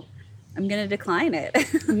 so I'm gonna decline it.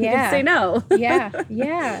 Say no.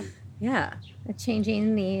 Yeah.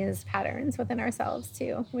 Changing these patterns within ourselves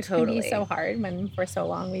too, which can be so hard when for so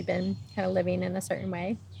long we've been kind of living in a certain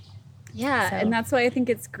way. And that's why I think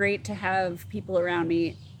it's great to have people around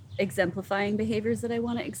me exemplifying behaviors that I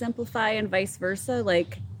want to exemplify, and vice versa,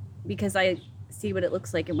 like, because I see what it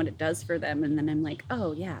looks like and what it does for them, and then I'm like,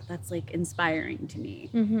 oh yeah, that's like inspiring to me.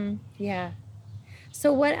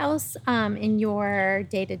 So what else in your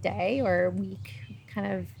day-to-day or week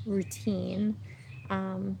kind of routine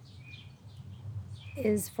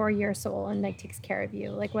is for your soul and like takes care of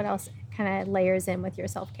you? Like, what else kind of layers in with your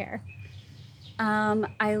self-care?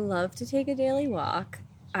 I love to take a daily walk.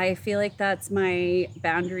 I feel like that's my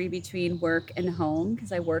boundary between work and home,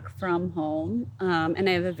 because I work from home, and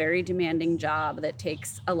I have a very demanding job that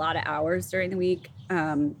takes a lot of hours during the week.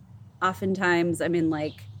 Oftentimes I'm in,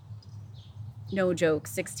 like, no joke,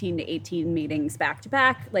 16 to 18 meetings back to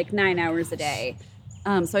back, like 9 hours a day.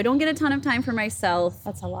 So I don't get a ton of time for myself.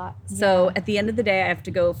 That's a lot. So at the end of the day, I have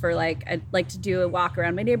to go for, like, I'd like to do a walk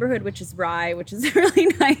around my neighborhood, which is Rye, which is really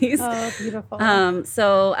nice. Oh, beautiful.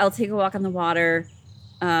 So I'll take a walk on the water.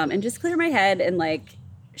 And just clear my head and, like,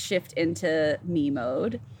 shift into me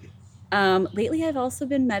mode. Lately, I've also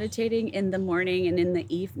been meditating in the morning and in the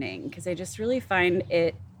evening, because I just really find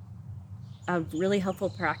it a really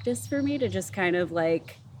helpful practice for me to just kind of,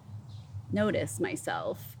 like, notice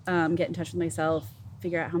myself, get in touch with myself,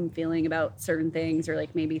 figure out how I'm feeling about certain things, or,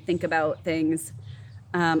 like, maybe think about things.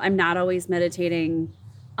 I'm not always meditating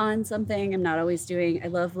on something. I'm not always I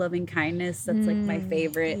love loving kindness. That's, like, my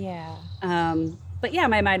favorite. But yeah,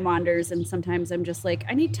 my mind wanders, and sometimes I'm just like,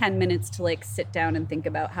 I need 10 minutes to, like, sit down and think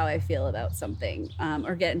about how I feel about something,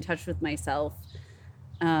 or get in touch with myself.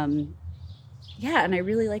 And I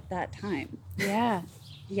really like that time. And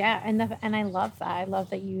I love that. I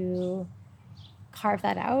love that you carve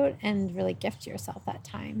that out and really gift yourself that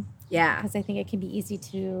time. Yeah. Because I think it can be easy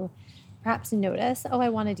to perhaps notice, oh, I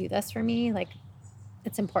want to do this for me. Like,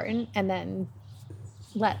 it's important. And then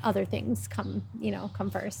let other things come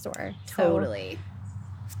first, or totally.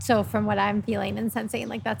 So from what I'm feeling and sensing,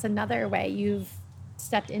 like, that's another way you've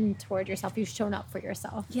stepped in toward yourself. You've shown up for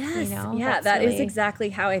yourself. Yes. That is exactly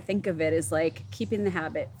how I think of it, is like keeping the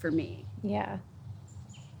habit for me. Yeah.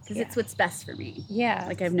 Because it's what's best for me. Yeah.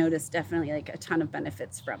 Like, I've noticed definitely, like, a ton of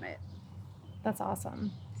benefits from it. That's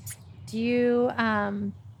awesome. Do you,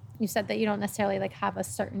 you said that you don't necessarily, like, have a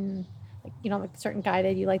certain, like, you don't like certain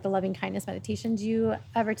guided, you like the loving kindness meditation. Do you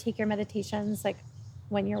ever take your meditations, like,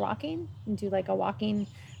 when you're walking, and do, like, a walking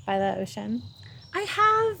by the ocean? I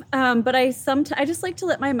have, but I just like to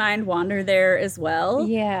let my mind wander there as well.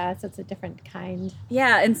 Yeah, so it's a different kind.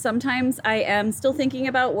 Yeah, and sometimes I am still thinking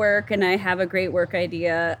about work, and I have a great work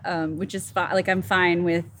idea, which is fine. Like, I'm fine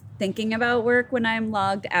with thinking about work when I'm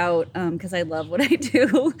logged out, because I love what I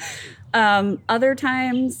do. Other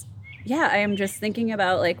times, yeah, I am just thinking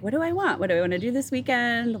about like, what do I want? What do I want to do this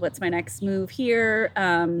weekend? What's my next move here?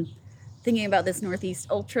 Thinking about this Northeast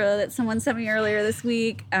Ultra that someone sent me earlier this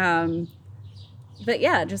week. But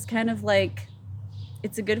yeah, just kind of like,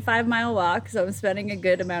 it's a good 5-mile walk, so I'm spending a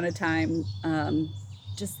good amount of time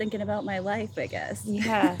just thinking about my life, I guess.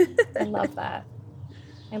 Yeah, I love that.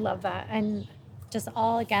 I love that. And just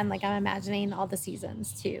all, again, like I'm imagining all the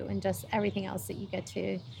seasons too, and just everything else that you get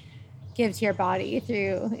to give to your body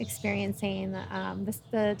through experiencing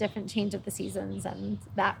the different change of the seasons and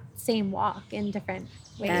that same walk in different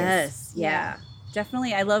ways. Yes, yeah.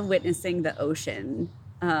 Definitely. I love witnessing the ocean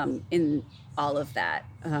in all of that.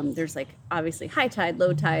 There's like obviously high tide,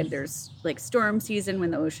 low tide. There's like storm season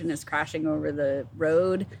when the ocean is crashing over the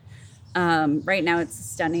road. Right now it's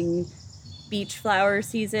stunning beach flower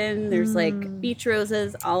season. There's like beach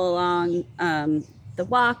roses all along the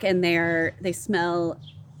walk, and they smell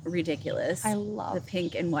ridiculous. I love the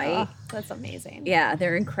pink and white. Oh, that's amazing. Yeah,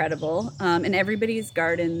 they're incredible. And everybody's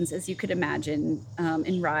gardens, as you could imagine,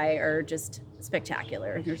 in Rye are just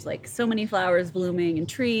spectacular. There's like so many flowers blooming and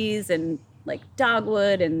trees and like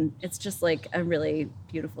dogwood, and it's just like a really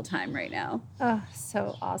beautiful time right now. Oh,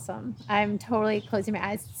 so awesome. I'm totally closing my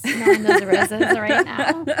eyes, smelling those roses right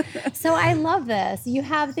now. So I love this. You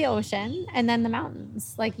have the ocean and then the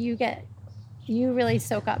mountains. Like you really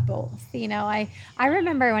soak up both. You know, I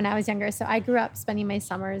remember when I was younger, so I grew up spending my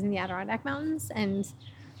summers in the Adirondack Mountains and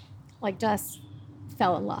like just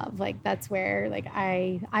fell in love. Like that's where like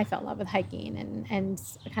I fell in love with hiking and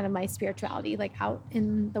kind of my spirituality, like out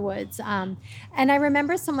in the woods. And I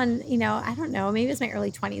remember someone, you know, I don't know, maybe it was my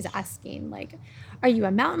early 20s asking like, are you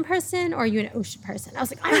a mountain person or are you an ocean person? I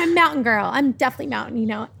was like, I'm a mountain girl. I'm definitely mountain, you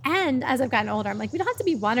know. And as I've gotten older, I'm like, we don't have to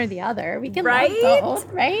be one or the other. We can love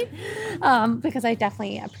both, right? Because I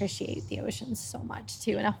definitely appreciate the ocean so much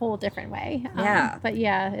too, in a whole different way. Yeah. But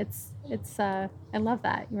yeah, it's I love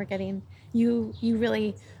that you're getting you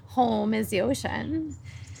really home is the ocean,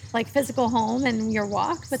 like physical home and your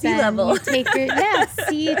walk, but sea then level. You take your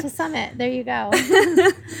sea to summit. There you go.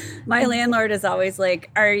 My landlord is always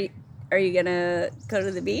like, Are you gonna go to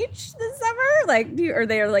the beach this summer? Like, do you ever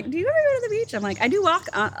go to the beach? I'm like, I do walk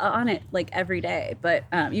on it like every day, but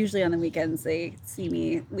usually on the weekends they see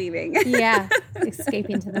me leaving. Yeah,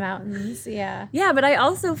 escaping to the mountains. Yeah. Yeah, but I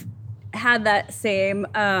also had that same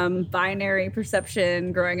binary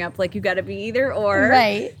perception growing up. Like, you got to be either or.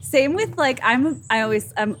 Right. Same with like I always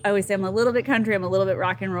say I'm a little bit country. I'm a little bit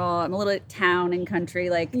rock and roll. I'm a little bit town and country.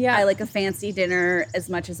 Like, yeah. I like a fancy dinner as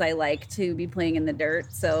much as I like to be playing in the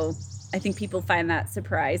dirt. So I think people find that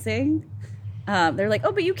surprising. They're like,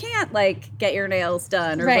 oh, but you can't like get your nails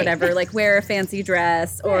done or whatever, like wear a fancy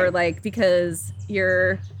dress or like because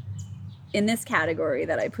you're in this category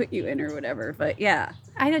that I put you in or whatever. But yeah.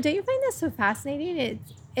 I know. Don't you find this so fascinating?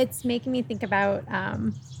 It's making me think about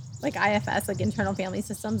like IFS, like internal family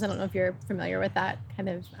systems. I don't know if you're familiar with that kind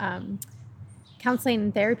of counseling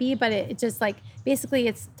and therapy, but it just like basically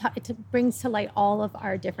it brings to light all of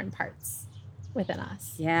our different parts within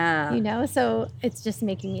us. Yeah. You know, so it's just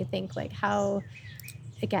making me think like how,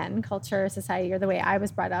 again, culture, society, or the way I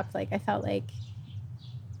was brought up, like I felt like,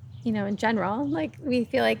 you know, in general, like we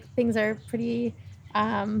feel like things are pretty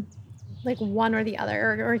like one or the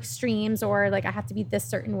other or extremes, or like I have to be this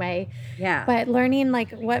certain way. Yeah. But learning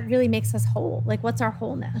like what really makes us whole, like what's our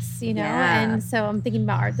wholeness, you know? Yeah. And so I'm thinking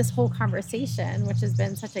about this whole conversation, which has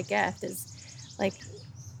been such a gift, is like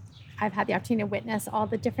I've had the opportunity to witness all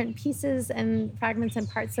the different pieces and fragments and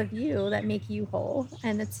parts of you that make you whole.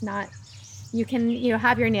 And it's not, you can, you know,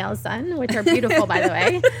 have your nails done, which are beautiful, by the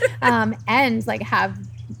way, and like have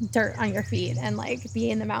dirt on your feet and like be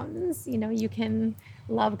in the mountains. You know, you can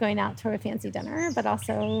love going out to a fancy dinner, but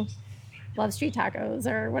also love street tacos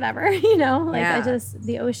or whatever, you know, like yeah.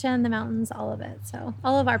 The ocean, the mountains, all of it. So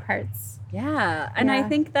all of our parts. Yeah. And I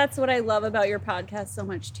think that's what I love about your podcast so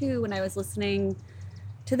much too. When I was listening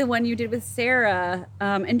to the one you did with Sarah,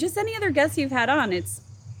 and just any other guests you've had on,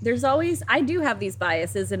 there's always, I do have these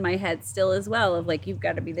biases in my head still as well of like, you've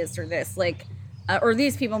got to be this or this, like, or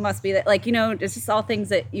these people must be that, like, you know, it's just all things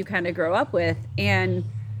that you kind of grow up with. And,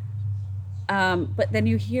 but then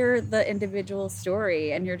you hear the individual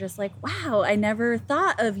story and you're just like, wow, I never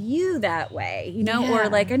thought of you that way, you know, or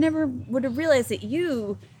like, I never would have realized that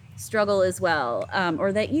you struggle as well,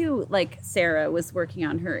 or that you, like Sarah, was working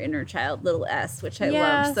on her inner child, little S, which I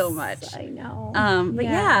love so much. I know.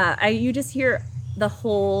 But you just hear the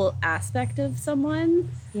whole aspect of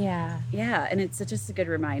someone. Yeah. Yeah. And it's just a good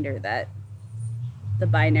reminder that the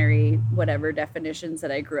binary whatever definitions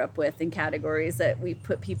that I grew up with and categories that we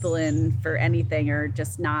put people in for anything are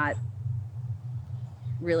just not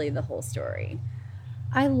really the whole story.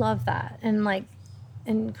 I love that. And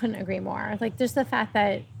couldn't agree more. Like, just the fact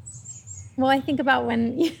that, well, I think about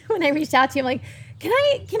when I reached out to you, I'm like, can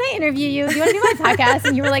I interview you? Do you want to do my podcast?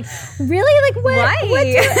 And you were like, really? Like, what?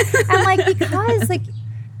 Why? I'm like, because like,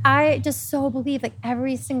 I just so believe like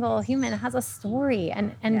every single human has a story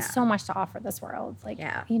and so much to offer this world. Like,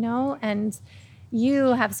 you know, and you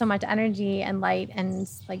have so much energy and light and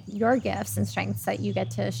like your gifts and strengths that you get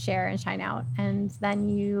to share and shine out. And then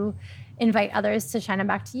you invite others to shine them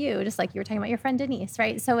back to you, just like you were talking about your friend Denise,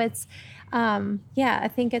 right? So it's, I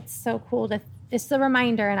think it's so cool it's the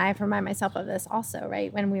reminder, and I have to remind myself of this also,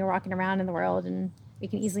 right? When we were walking around in the world and we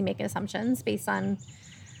can easily make assumptions based on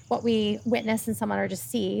what we witness in someone or just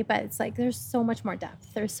see, but it's like there's so much more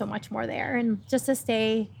depth. There's so much more there. And just to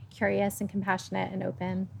stay curious and compassionate and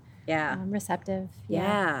open. Yeah. Receptive.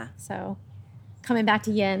 Yeah. So coming back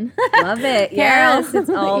to yin. Love it. Yes. It's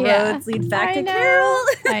all roads lead back to Carol.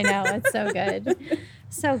 I know. It's so good.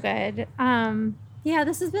 So good.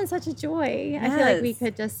 This has been such a joy. Yes. I feel like we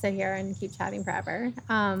could just sit here and keep chatting forever.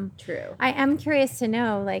 True. I am curious to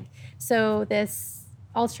know, like, so this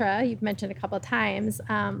ultra you've mentioned a couple of times,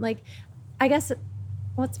 I guess,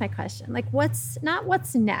 what's my question? Like, what's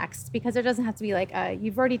next? Because there doesn't have to be like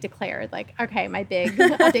you've already declared like, okay, my big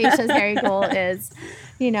audacious hairy goal is,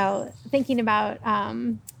 thinking about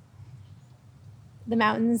the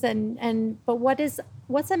mountains but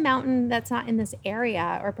what's a mountain that's not in this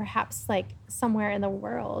area, or perhaps like somewhere in the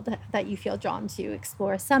world that you feel drawn to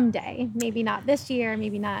explore someday? Maybe not this year,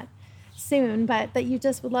 maybe not soon, but that you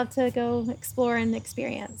just would love to go explore and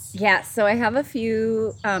experience. Yeah, so I have a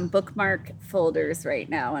few bookmark folders right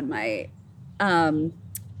now on my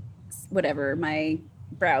my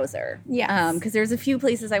browser. Yeah. Because there's a few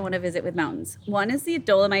places I want to visit with mountains. One is the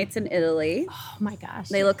Dolomites in Italy. Oh my gosh.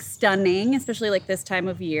 They look stunning, especially like this time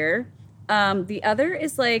of year. The other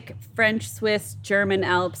is like French, Swiss, German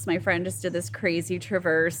Alps. My friend just did this crazy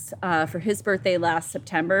traverse for his birthday last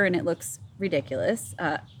September, and it looks ridiculous.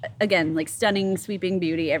 Again, like stunning, sweeping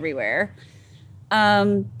beauty everywhere.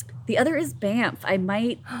 The other is Banff. I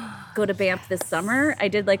might go to Banff this summer. I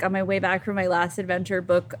did, like, on my way back from my last adventure,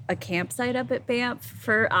 book a campsite up at Banff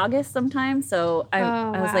for August sometime. So I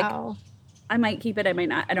was like, I might keep it. I might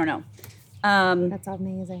not. I don't know. That's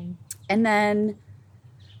amazing. And then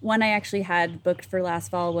one I actually had booked for last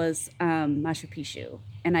fall was Machu Picchu.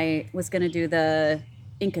 And I was going to do the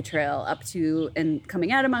Inca Trail up to and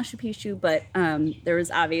coming out of Machu Picchu, but there was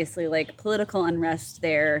obviously like political unrest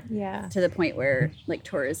there to the point where like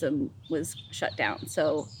tourism was shut down.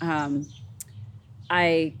 So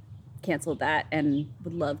I canceled that and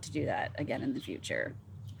would love to do that again in the future.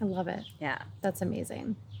 I love it. Yeah. That's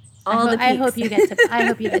amazing. I hope you get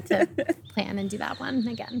to plan and do that one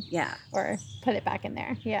again. Yeah. Or put it back in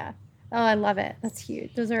there. Yeah. Oh, I love it. That's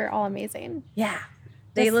huge. Those are all amazing. Yeah.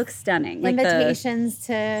 They look stunning. Like invitations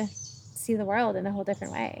to see the world in a whole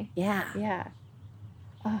different way. Yeah. Yeah.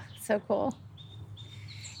 Oh, so cool.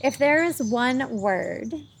 If there is one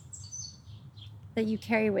word that you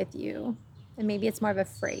carry with you, and maybe it's more of a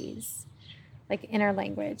phrase, like inner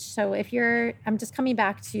language. So I'm just coming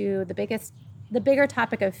back to the bigger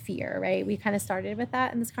topic of fear, right? We kind of started with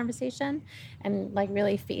that in this conversation, and like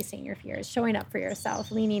really facing your fears, showing up for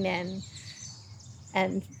yourself, leaning in,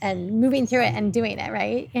 and moving through it and doing it,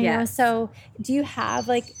 right? You know? So do you have,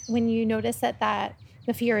 like, when you notice that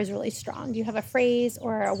the fear is really strong, do you have a phrase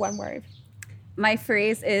or a one word? My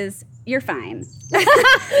phrase is, "You're fine."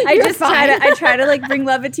 I try to like bring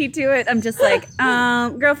levity to it. I'm just like,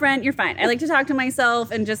 girlfriend, you're fine. I like to talk to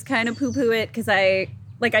myself and just kind of poo-poo it, because I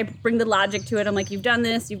bring the logic to it. I'm like, you've done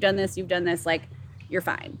this, you've done this, you've done this. Like, you're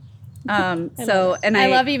fine. I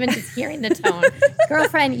love even just hearing the tone.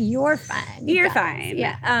 Girlfriend, you're fine. You're fine.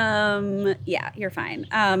 Yeah. You're fine.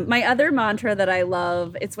 My other mantra that I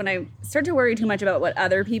love, it's when I start to worry too much about what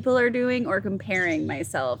other people are doing or comparing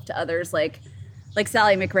myself to others, like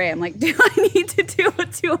Sally McRae. I'm like, do I need to do a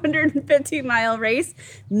 250-mile race?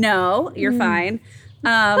 No, you're fine.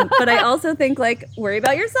 But I also think, like, worry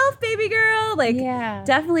about yourself, baby girl. Like,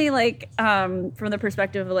 definitely, like, from the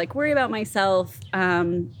perspective of, like, worry about myself.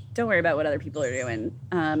 Don't worry about what other people are doing.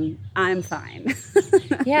 I'm fine.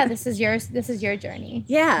 Yeah, this is your journey.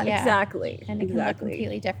 Yeah, exactly. And it can look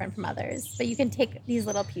completely different from others. But you can take these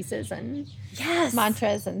little pieces and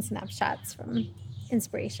mantras and snapshots from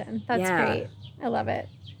inspiration. That's great. I love it.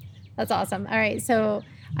 That's awesome. All right, so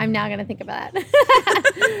I'm now going to think about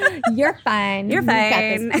that. You're fine. You're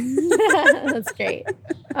fine. That's great.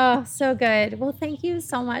 Oh, so good. Well, thank you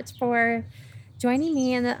so much for joining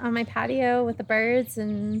me on my patio with the birds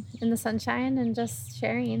and in the sunshine and just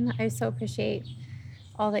sharing. I so appreciate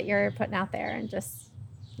all that you're putting out there and just,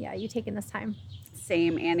 you taking this time.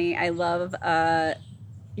 Same, Annie. I love,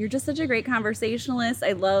 you're just such a great conversationalist.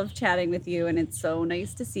 I love chatting with you, and it's so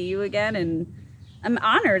nice to see you again. And I'm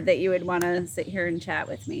honored that you would want to sit here and chat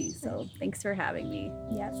with me. So thanks for having me.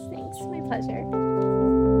 Yes, thanks. My pleasure.